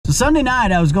So Sunday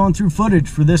night I was going through footage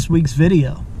for this week's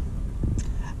video.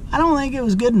 I don't think it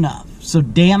was good enough, so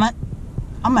damn it,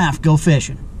 I'm gonna have to go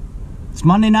fishing. It's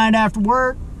Monday night after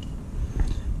work,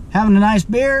 having a nice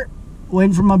beer,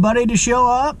 waiting for my buddy to show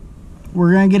up.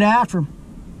 We're gonna get after him.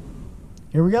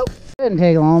 Here we go. Didn't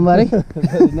take long, buddy.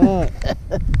 That did not.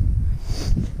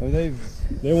 I mean,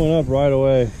 they went up right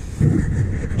away.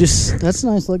 That's a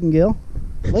nice looking gill.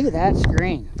 Look at that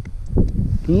screen.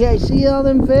 Can you guys see all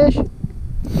them fish?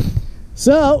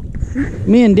 So,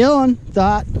 me and Dylan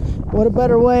thought, what a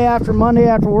better way after Monday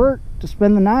after work to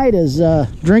spend the night is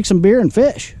drink some beer and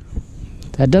fish.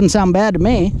 That doesn't sound bad to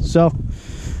me. So,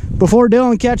 before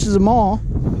Dylan catches them all,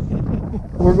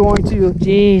 we're going to...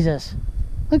 Jesus.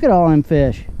 Look at all them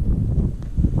fish.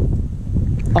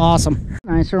 Awesome.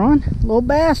 Nicer one. Little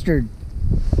bastard.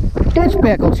 Ditch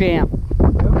pickle champ.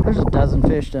 There's a dozen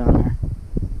fish down there.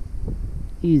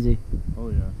 Easy. Oh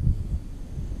yeah.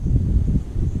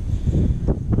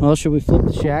 Well, should we flip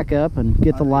the shack up and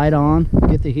get the light on?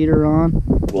 Get the heater on?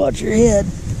 Watch your head.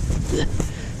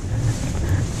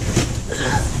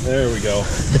 There we go.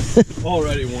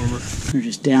 Already warmer. We're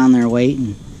just down there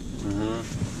waiting.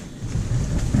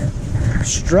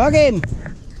 Struck him.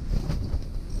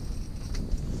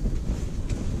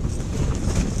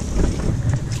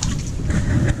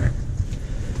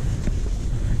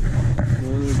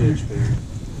 Ditch pig.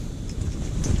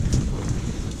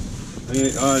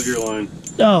 I'll have your line.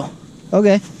 Oh,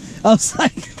 okay. I was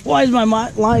like, why is my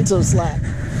line so slack?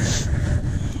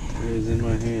 It is in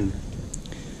my hand.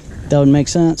 That would make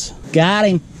sense. Got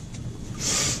him.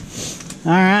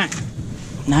 All right.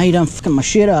 Now you done fucking my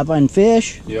shit up on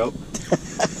fish. Yep.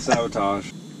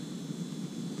 Sabotage.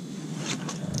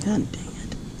 God dang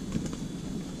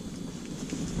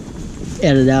it.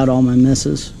 Edit out all my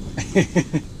misses.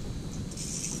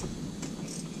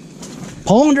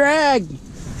 Pull and drag.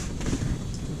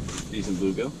 Decent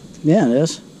bluegill. Yeah, it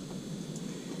is.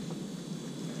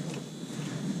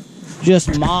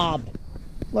 Just mob.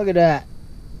 Look at that.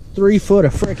 3 foot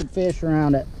of frickin' fish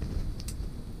around it.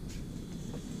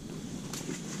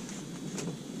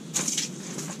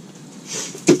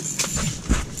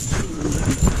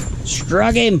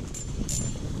 Struck him.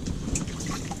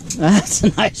 That's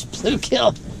a nice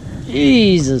bluegill.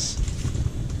 Jesus.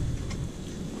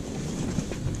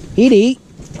 He'd eat.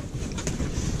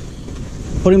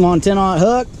 Put him on 10-aught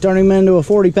hook, turn him into a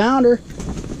 40-pounder.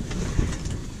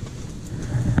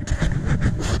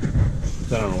 Is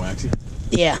that on a waxy?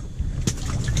 Yeah.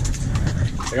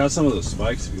 I got some of those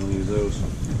spikes if you want to use those.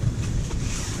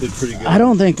 Did pretty good. I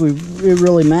don't think it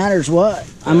really matters what.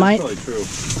 Yeah, that's probably true.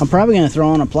 I'm probably going to throw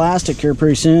on a plastic here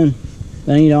pretty soon.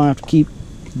 Then you don't have to keep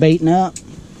baiting up.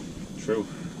 True.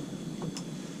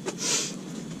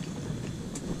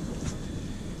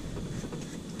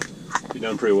 You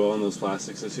done pretty well on those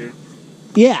plastics this year?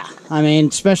 Yeah, I mean,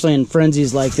 especially in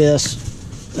frenzies like this,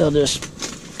 they'll just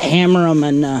hammer them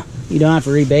and you don't have to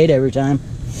rebait every time.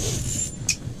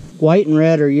 White and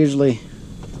red are usually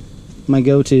my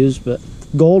go-tos, but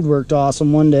gold worked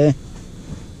awesome one day.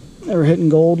 They were hitting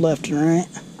gold left and right.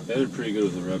 They did pretty good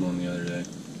with the red one the other day.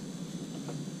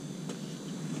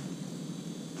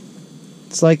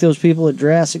 It's like those people at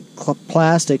Jurassic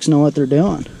Plastics know what they're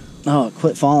doing. Oh,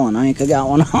 quit falling. I think I got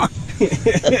one on.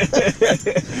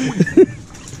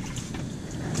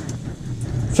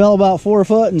 Fell about 4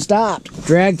 foot and stopped.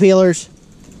 Drag peelers.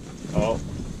 Oh,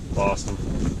 lost them.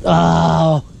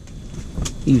 Oh,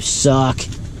 you suck.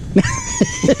 Because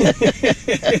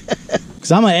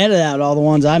I'm going to edit out all the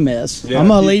ones I miss. Yeah, I'm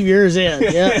going to leave yours in.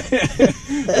 Yeah.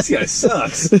 This guy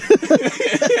sucks.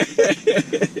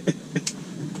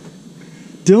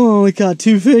 Dylan only caught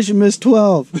 2 fish and missed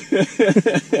 12.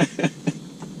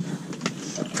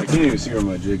 I can't even see where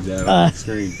my jig's at on the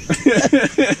screen.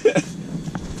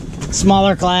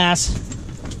 Smaller class.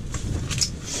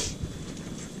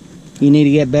 You need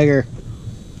to get bigger.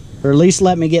 Or at least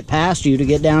let me get past you to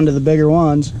get down to the bigger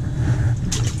ones.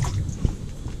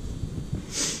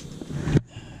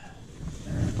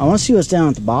 I want to see what's down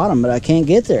at the bottom, but I can't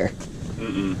get there.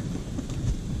 Mm-mm.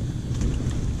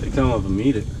 They come up and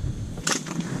meet it.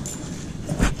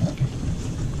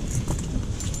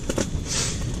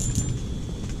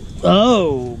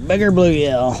 Oh, bigger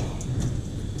bluegill.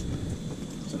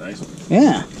 It's a nice one.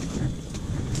 Yeah.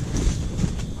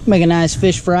 Make a nice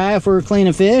fish fry if we're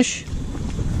cleaning fish.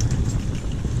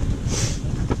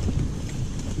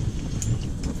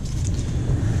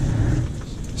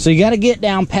 So you got to get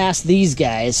down past these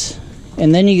guys,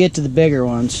 and then you get to the bigger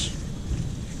ones.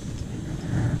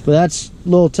 But that's a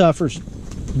little tougher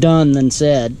done than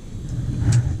said.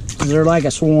 'Cause they're like a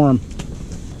swarm.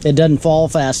 It doesn't fall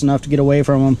fast enough to get away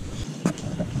from them.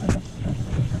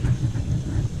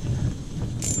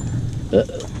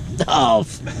 Oh,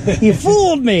 you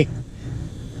fooled me.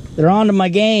 They're onto my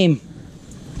game.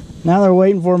 Now they're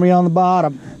waiting for me on the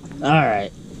bottom. All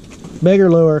right, bigger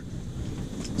lure.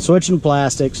 Switching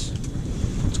plastics.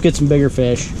 Let's get some bigger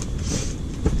fish.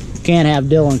 Can't have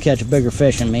Dylan catch a bigger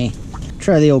fish than me.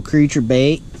 Try the old creature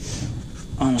bait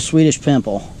on a Swedish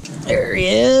pimple. There he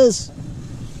is.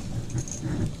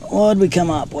 What'd we come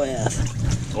up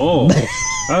with? Oh,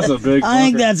 that's a big I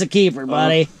think that's a keeper,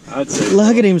 buddy. I'd say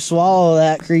Look at him swallow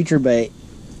that creature bait.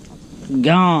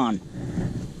 Gone.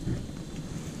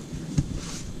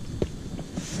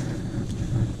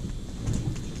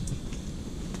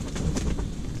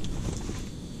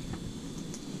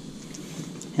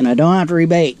 And I don't have to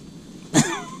rebait.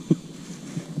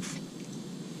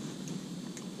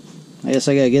 I guess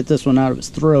I gotta get this one out of his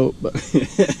throat, but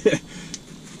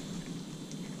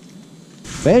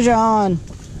fish on.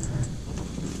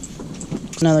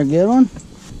 Another good one.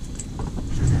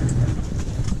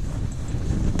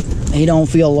 He don't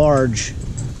feel large.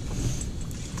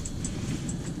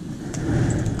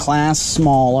 Class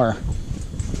smaller.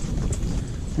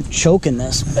 I'm choking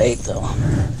this bait though.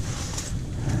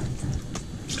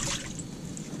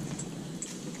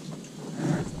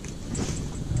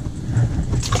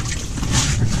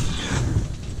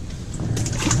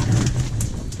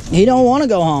 He don't want to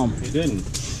go home. He didn't.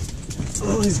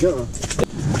 Oh, he's gone.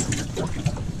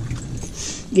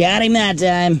 Got him that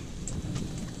time.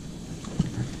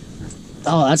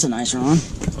 Oh, that's a nice one.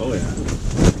 Oh yeah.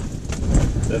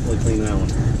 Definitely clean that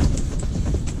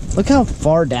one. Look how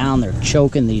far down they're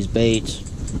choking these baits.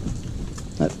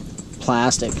 That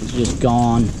plastic is just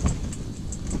gone.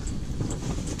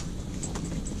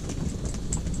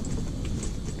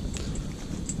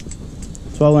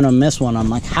 So when I miss one, I'm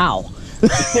like, how?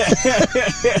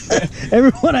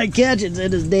 Everyone I catch, it's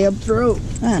in his damn throat.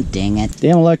 Ah, dang it.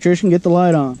 Damn electrician, get the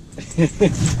light on.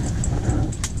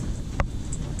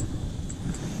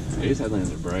 These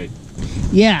headlamps are bright.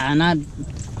 Yeah, and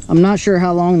I'm not sure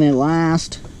how long they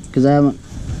last because I haven't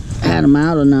had them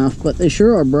out enough, but they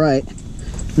sure are bright.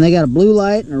 And they got a blue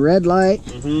light and a red light.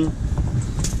 Mm-hmm.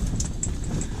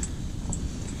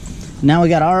 Now we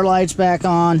got our lights back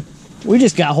on. We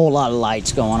just got a whole lot of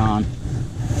lights going on.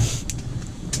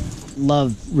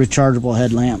 Love rechargeable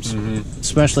headlamps,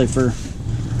 especially for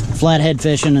flathead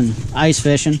fishing and ice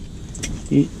fishing.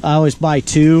 I always buy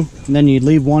two, and then you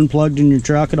leave one plugged in your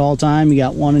truck at all time. You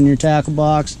got one in your tackle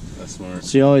box. That's smart.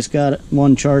 So you always got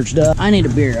one charged up. I need a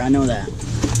beer, I know that.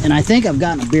 And I think I've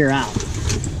gotten a beer out.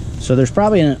 So there's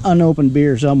probably an unopened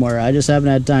beer somewhere. I just haven't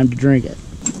had time to drink it.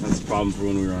 That's the problem for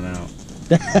when we run out.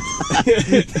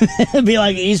 It'd be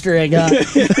like an Easter egg, huh?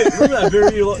 Remember that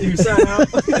beer you sat out?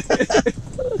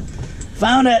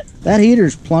 Found it. That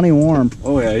heater's plenty warm.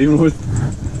 Oh yeah, even with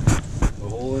a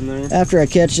hole in there. After I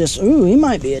catch this, ooh, he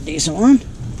might be a decent one.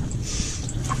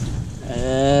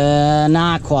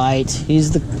 Not quite.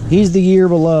 He's the year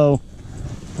below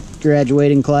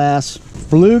graduating class.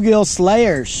 Bluegill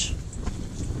Slayers.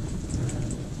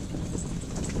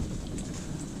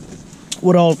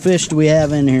 What old fish do we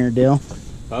have in here, Dill?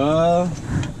 I've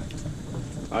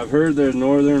heard there's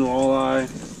northern walleye,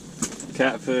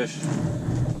 catfish,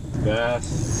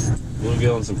 bass,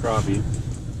 bluegill, and some crappie.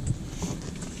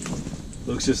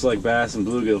 Looks just like bass and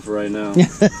bluegill for right now.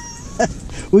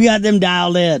 We got them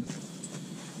dialed in.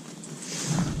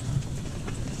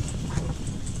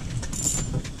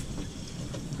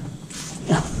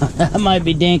 That might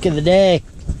be dink of the day.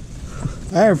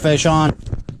 There, fish on.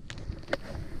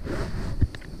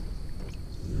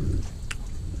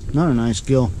 Another nice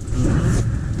gill.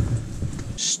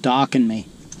 Stalking me.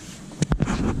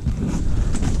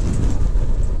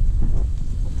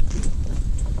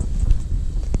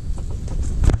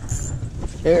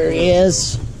 There he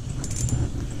is.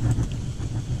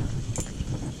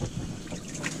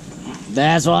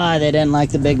 That's why they didn't like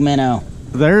the big minnow.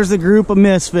 There's the group of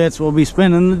misfits we'll be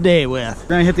spending the day with. We're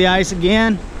gonna hit the ice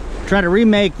again, try to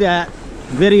remake that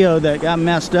video that got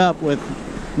messed up with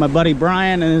my buddy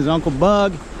Brian and his Uncle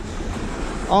Bug.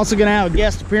 Also gonna have a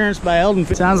guest appearance by Eldon.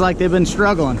 Sounds like they've been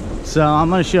struggling. So I'm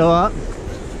gonna show up,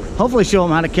 hopefully show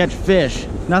them how to catch fish.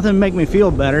 Nothing would make me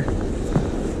feel better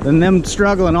than them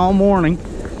struggling all morning.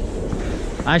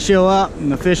 I show up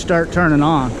and the fish start turning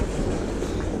on.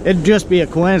 It'd just be a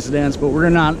coincidence, but we're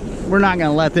not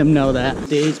gonna let them know that.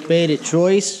 Today's bait of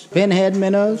choice, pinhead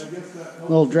minnows,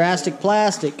 little drastic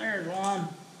plastic. There's one.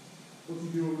 What's he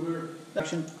do over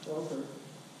there?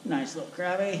 Nice little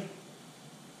crabby.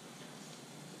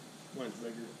 Mine's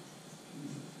bigger.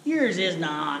 Yours is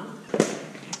not.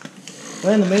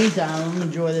 But in the meantime, I'm gonna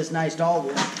enjoy this nice tall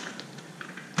one.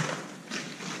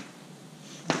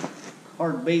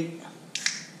 Hard bait.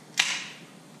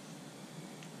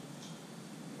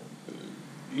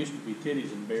 used to be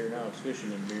titties and beer, now it's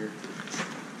fishing and beer.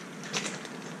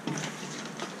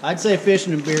 I'd say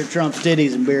fishing and beer trumps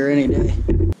titties and beer any day.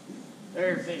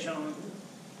 There's fish on.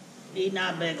 Eat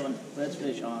not big one. Let's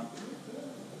fish on.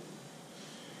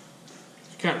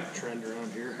 It's kind of a trend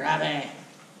around here. Crappie.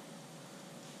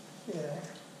 Yeah.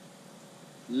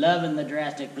 Loving the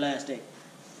drastic plastic.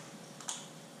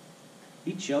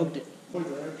 He choked it.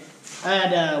 I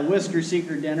had a Whisker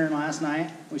Seeker dinner last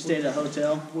night. We stayed at a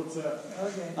hotel. What's that?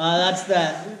 Okay. That's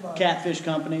that catfish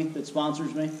company that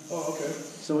sponsors me. Oh, okay.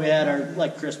 So we had our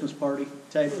like Christmas party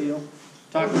type deal.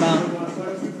 Talk about Last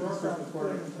night for our Christmas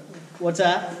party. what's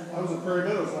that? I was at Prairie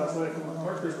Meadows last night for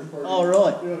our Christmas party. Oh,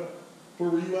 really? Yeah. Where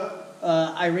were you at?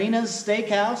 Irina's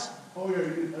Steakhouse. Oh, yeah, I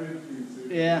didn't see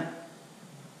you. Yeah.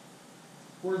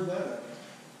 Where's that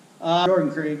at?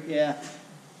 Jordan Creek. Yeah.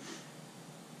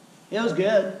 It was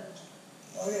good.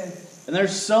 Okay. And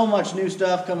there's so much new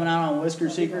stuff coming out on Whisker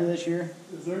Seeker this year.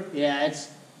 Is there? Yeah,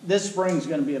 this spring's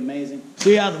going to be amazing.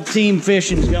 See how the team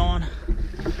fishing's going.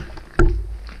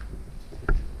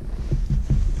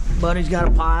 Buddy's got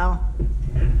a pile.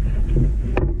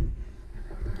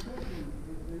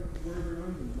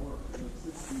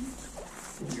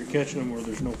 You're catching them where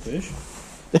there's no fish?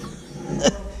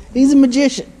 He's a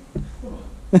magician.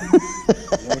 Is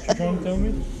that what you're trying to tell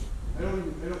me? I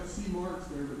don't see marks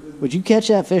there, but then... Would you catch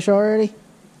that fish already?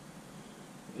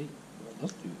 Hey,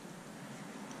 let's do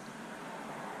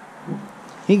it.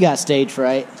 He got stage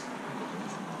fright.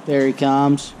 There he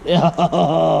comes.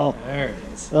 Oh, There it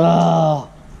is. oh,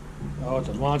 Oh, it's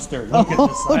a monster. Look at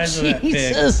the size of that pig.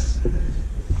 Jesus.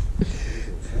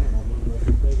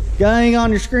 Got anything on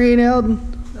your screen, Eldon?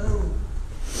 No.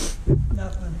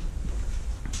 Nothing.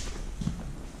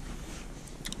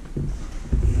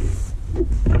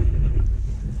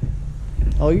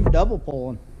 Oh, you're double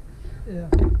pulling. Yeah.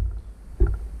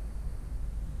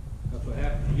 That's what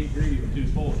happens. You get greedy with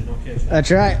 2 poles, you don't catch that.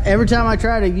 That's right. Every time I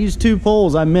try to use 2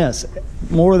 poles, I miss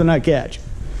more than I catch.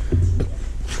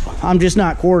 I'm just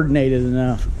not coordinated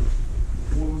enough.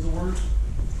 What was the word?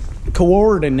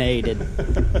 Coordinated.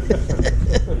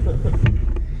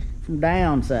 From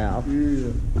down south.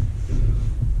 Yeah.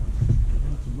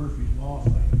 That's a Murphy's Law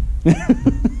thing.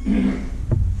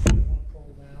 One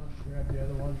pull down, grab the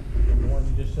other one, and the one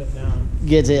you just set down.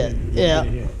 Gets it. Yeah.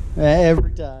 Get hit.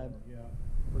 Every time. Yeah,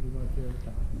 pretty much every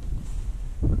time.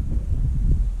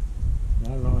 I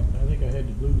don't know, I think I had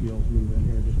the bluegills move in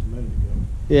here just a minute ago.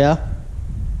 Yeah.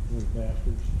 Those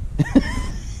bastards.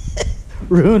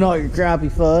 Ruin all your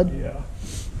crappie fun. Yeah.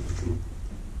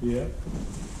 Yeah.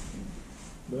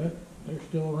 But they're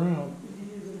still around.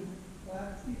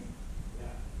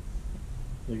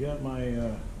 They got my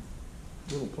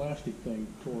little plastic thing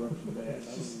tore up so bad. I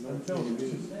don't know what it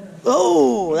is.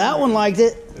 Oh, that one liked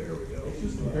it. There we go. It's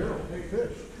just a barrel. Hey,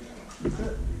 fish.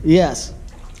 Yes.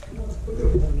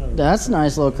 That's a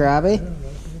nice little crappie. Yeah,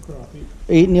 nice little crappie.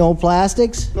 Eating the old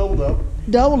plastics. Doubled up.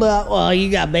 Doubled up. Well,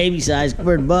 you got baby size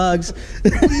for the bugs.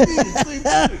 Waste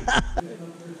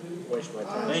my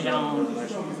time. They don't.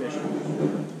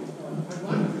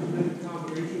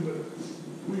 Combination, but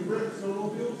we rent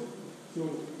snowmobiles, so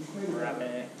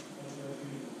Crappie.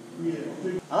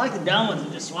 I like the dumb ones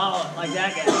that just swallow it like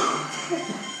that guy.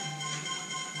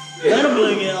 Little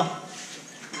bluegill.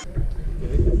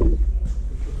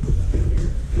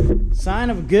 Sign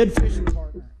of a good fishing partner.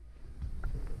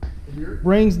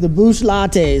 Brings the boost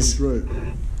lattes. right.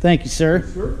 Thank you, sir.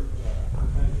 Sir?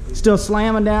 Still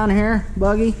slamming down here,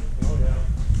 Buggy? Oh, yeah.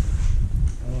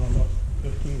 About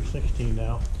 15 or 16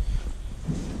 now.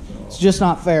 It's just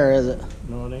not fair, is it?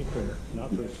 No, it ain't fair. Not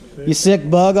for fish. You sick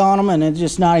bug on them, and it's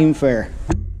just not even fair.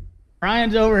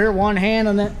 Ryan's over here, one hand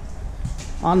on it,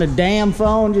 on the damn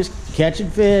phone, just catching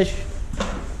fish.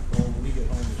 When you get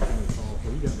home, it's going to call.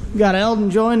 So you got Got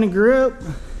Eldon join the group.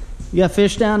 You got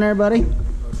fish down there, buddy?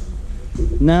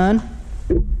 None?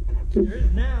 There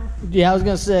is now. Yeah, I was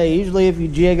gonna say, usually if you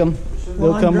jig them,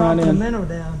 they'll come right the in. minnow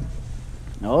down.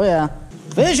 Oh yeah.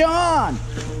 Fish on!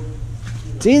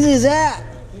 It's easy as that.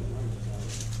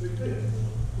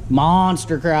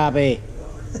 Monster crappie.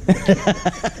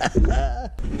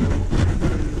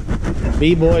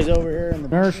 B-boys over here in the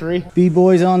nursery.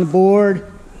 B-boys on the board.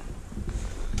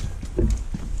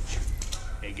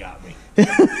 They got me.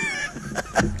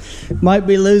 Might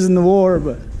be losing the war,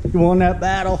 but you won that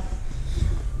battle.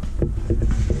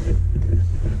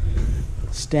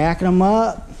 Stacking them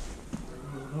up.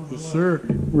 Yes, sir.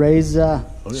 Ray's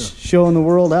showing the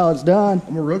world how it's done.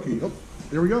 I'm a rookie. Oh,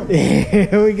 there we go.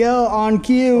 Here we go, on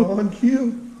cue. On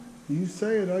cue. You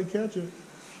say it, I catch it.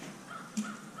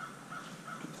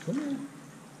 Come on.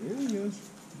 There he is.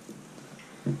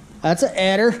 That's an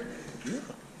adder.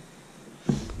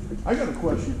 I got a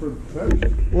question for the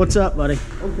professional. What's up, buddy?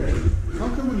 Okay, how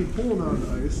come when you pull them out of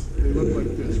the ice, they look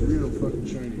like this, real fucking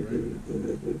shiny,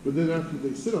 right? But then after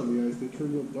they sit on the ice, they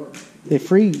turn real dark. They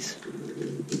freeze.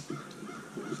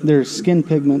 They're skin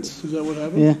pigments. Is that what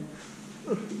happened? Yeah.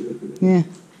 Yeah.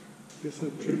 Guess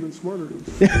that should have been smarter.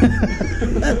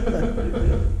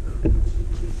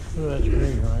 Oh, that's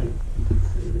green, right?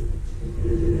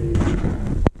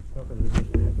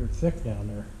 They're thick down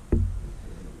there.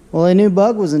 Well, they knew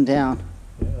Bug was in town.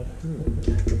 Yeah, that's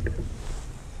true.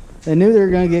 They knew they were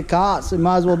going to get caught, so they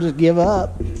might as well just give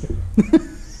up. They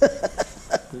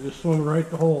just swim right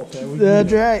the hole.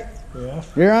 That's right. Yeah.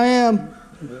 Here I am,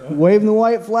 waving the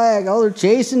white flag. Oh, they're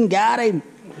chasing. Got him.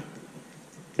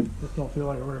 Just don't feel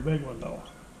like a very big one though.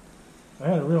 I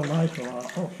had a real nice one.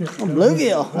 Oh shit! Oh,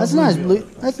 bluegill. That's nice.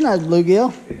 That's nice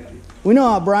bluegill. We know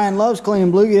how Brian loves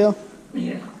cleaning bluegill.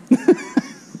 Yeah.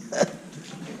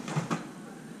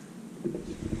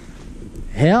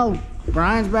 Hell,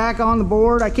 Brian's back on the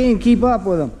board. I can't even keep up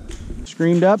with him.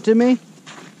 Screamed up to me.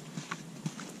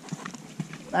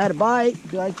 I had a bite.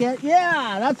 Do I catch?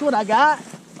 Yeah, that's what I got.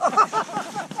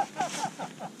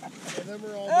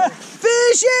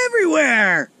 Fish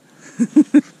everywhere.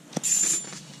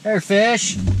 There,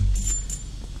 fish.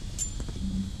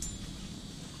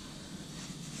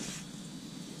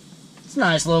 It's a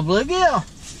nice little bluegill.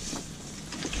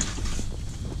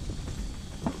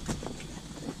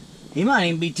 He might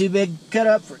even be too big to cut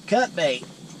up for cut bait.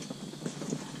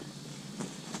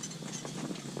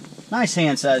 Nice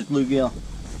hand-sized bluegill.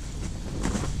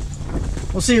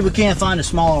 We'll see if we can't find a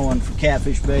smaller one for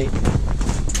catfish bait.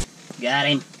 Got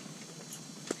him.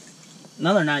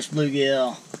 Another nice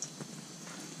bluegill.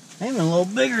 Maybe a little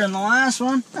bigger than the last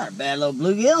one. Not a bad little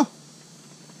bluegill.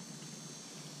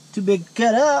 Too big to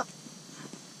cut up.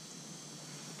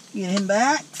 Get him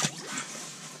back.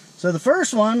 So the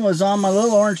first one was on my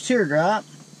little orange teardrop.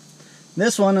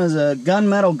 This one is a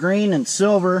gunmetal green and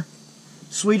silver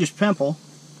Swedish pimple.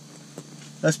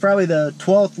 That's probably the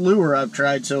 12th lure I've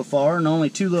tried so far, and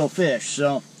only 2 little fish.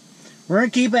 So we're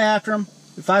going to keep after them.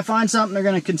 If I find something they're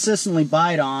going to consistently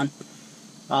bite on,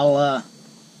 I'll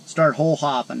start hole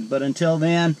hopping. But until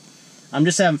then, I'm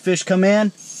just having fish come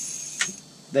in.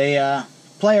 They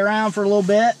play around for a little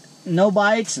bit, no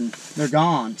bites, and they're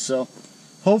gone. So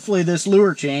hopefully this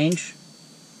lure change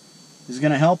is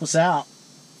going to help us out.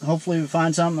 Hopefully we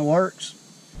find something that works.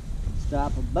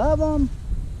 Stop above them.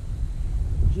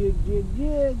 Jig, jig,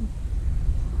 jig.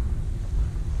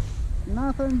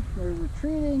 Nothing. They're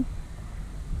retreating.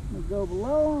 We'll go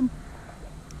below them.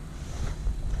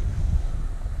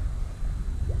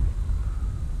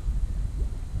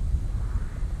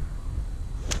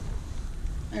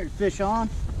 There's fish on.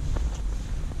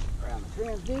 Around the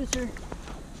transducer.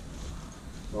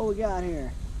 What we got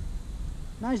here?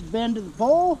 Nice bend to the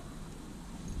pole.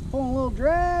 Pulling a little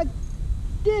drag.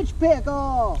 Ditch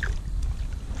pickle.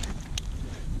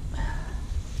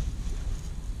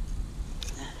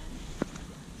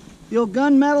 The old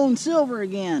gunmetal and silver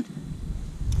again.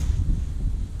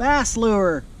 Bass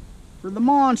lure for the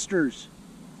monsters.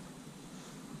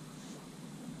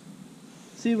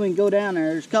 See if we can go down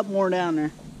there. There's a couple more down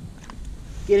there.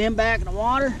 Get him back in the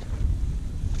water.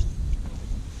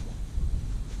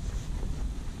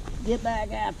 Get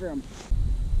back after him.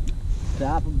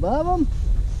 Stop above them.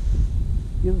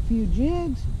 Give a few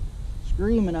jigs.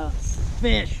 Screaming up.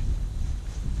 Fish.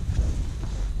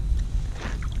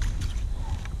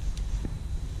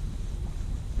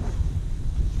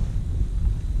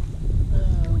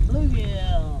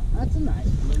 Bluegill. That's a nice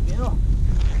bluegill.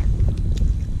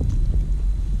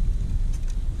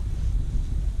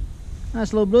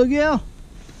 Nice little bluegill.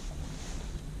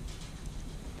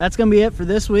 That's going to be it for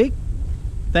this week.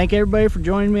 Thank everybody for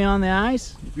joining me on the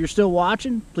ice. If you're still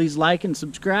watching, please like and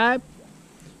subscribe.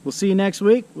 We'll see you next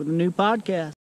week with a new podcast.